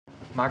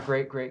My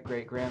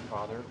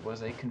great-great-great-grandfather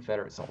was a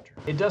Confederate soldier.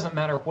 It doesn't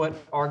matter what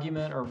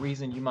argument or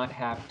reason you might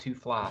have to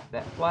fly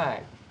that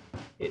flag,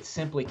 it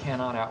simply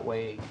cannot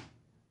outweigh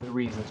the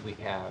reasons we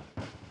have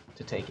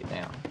to take it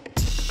down.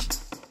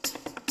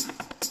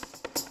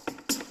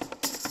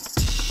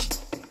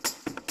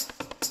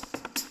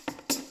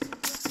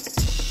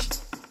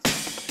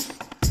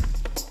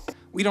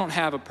 We don't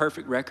have a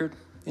perfect record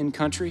in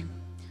country.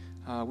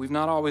 We've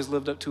not always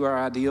lived up to our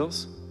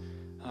ideals.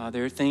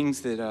 There are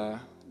things that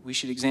we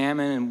should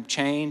examine and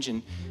change,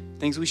 and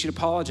things we should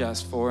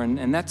apologize for,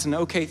 and that's an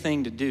okay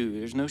thing to do.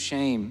 There's no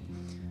shame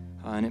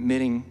in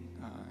admitting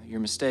your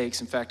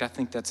mistakes. In fact, I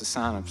think that's a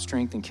sign of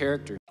strength and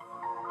character.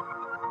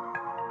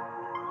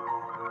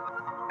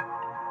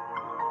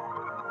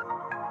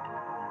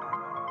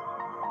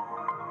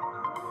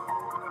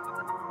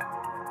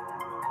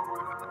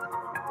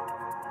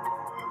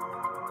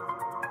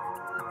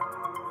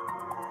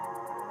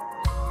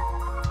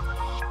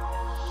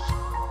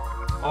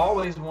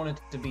 Always wanted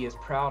to be as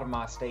proud of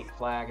my state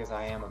flag as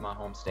I am of my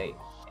home state,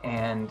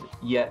 and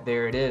yet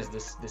there it is,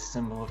 this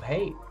symbol of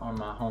hate on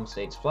my home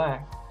state's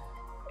flag.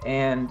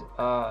 And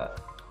I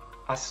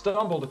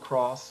stumbled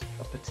across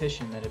a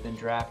petition that had been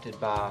drafted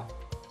by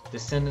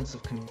descendants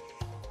of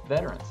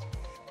veterans,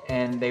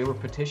 and they were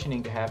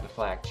petitioning to have the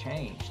flag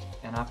changed.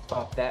 And I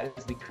thought, that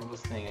is the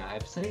coolest thing I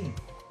have seen,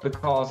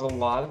 because a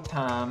lot of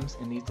times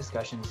in these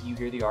discussions you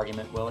hear the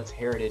argument, well, it's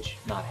heritage,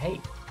 not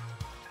hate.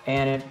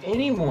 And if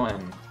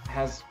anyone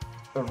has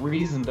a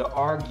reason to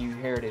argue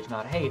heritage,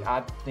 not hate,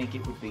 I think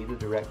it would be the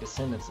direct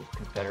descendants of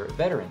Confederate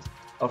veterans,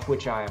 of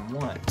which I am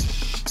one.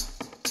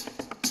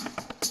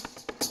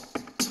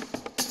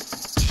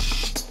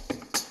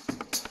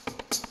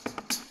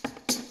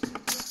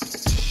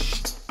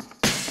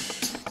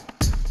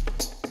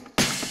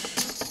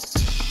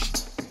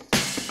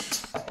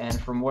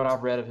 And from what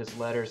I've read of his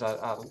letters,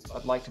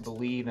 I'd like to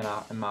believe,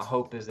 and my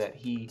hope is that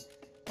he,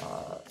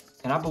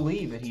 and I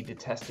believe that he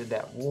detested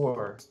that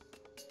war,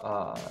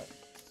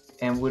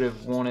 and would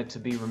have wanted to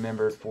be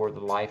remembered for the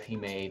life he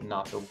made,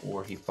 not the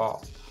war he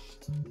fought.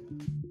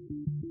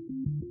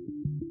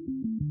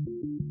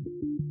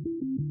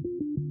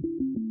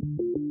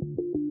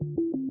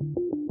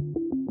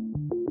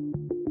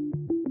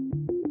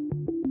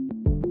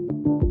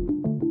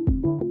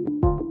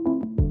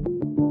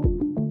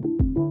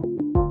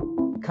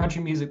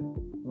 Country music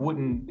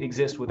wouldn't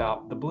exist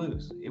without the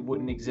blues. It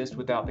wouldn't exist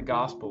without the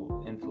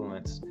gospel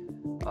influence,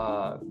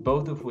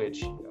 both of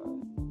which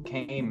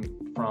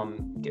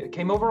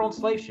came over on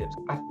slave ships.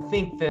 I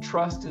think that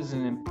trust is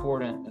an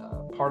important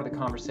part of the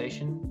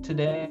conversation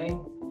today,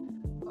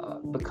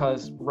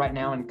 because right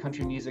now in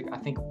country music, I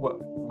think what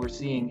we're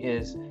seeing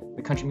is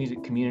the country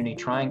music community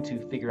trying to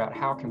figure out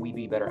how can we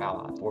be better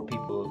allies for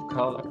people of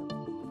color.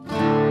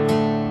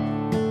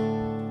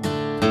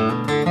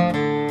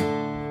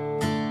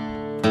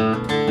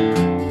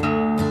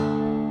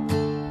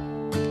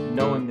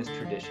 Knowing this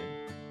tradition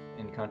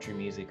in country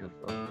music of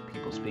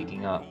people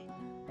speaking up,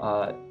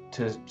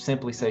 to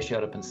simply say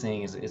shut up and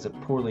sing is a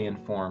poorly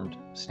informed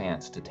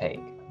stance to take.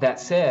 That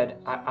said,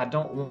 I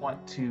don't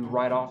want to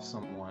write off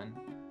someone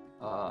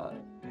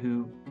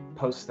who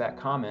posts that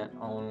comment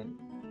on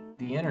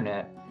the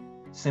internet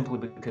simply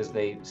because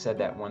they said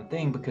that one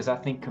thing, because I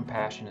think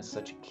compassion is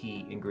such a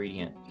key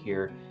ingredient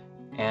here.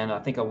 And I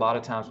think a lot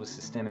of times with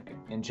systemic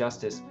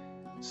injustice,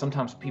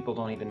 sometimes people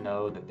don't even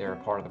know that they're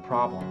a part of the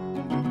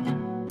problem.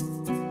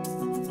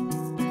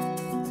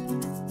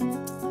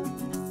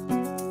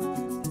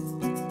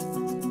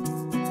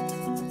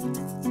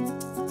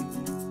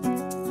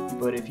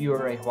 But if you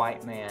are a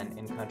white man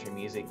in country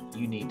music,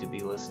 you need to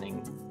be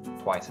listening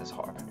twice as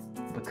hard,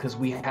 because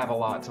we have a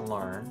lot to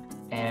learn,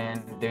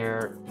 and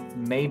there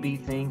may be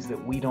things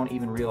that we don't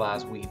even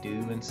realize we do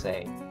and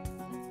say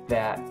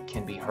that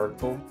can be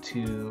hurtful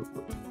to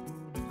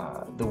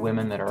the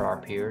women that are our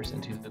peers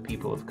and to the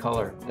people of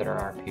color that are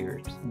our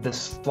peers. The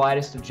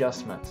slightest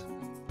adjustment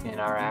in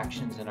our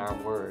actions and our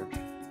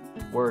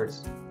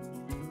words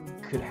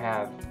could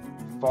have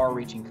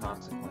far-reaching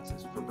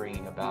consequences for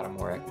bringing about a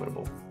more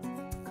equitable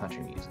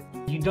country music.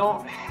 You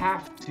don't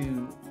have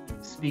to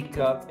speak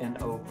up in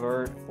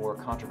overt or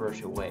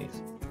controversial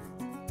ways.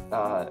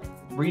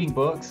 Reading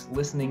books,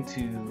 listening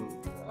to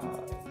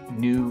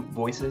new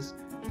voices,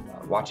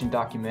 watching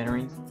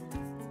documentaries,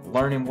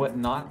 learning what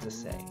not to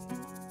say,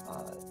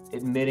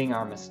 admitting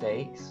our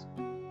mistakes,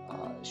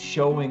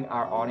 showing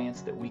our audience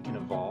that we can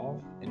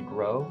evolve and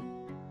grow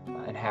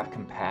and have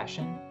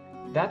compassion.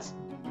 That's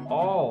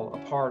all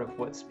a part of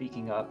what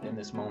speaking up in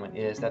this moment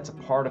is. That's a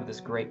part of this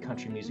great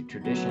country music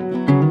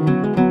tradition.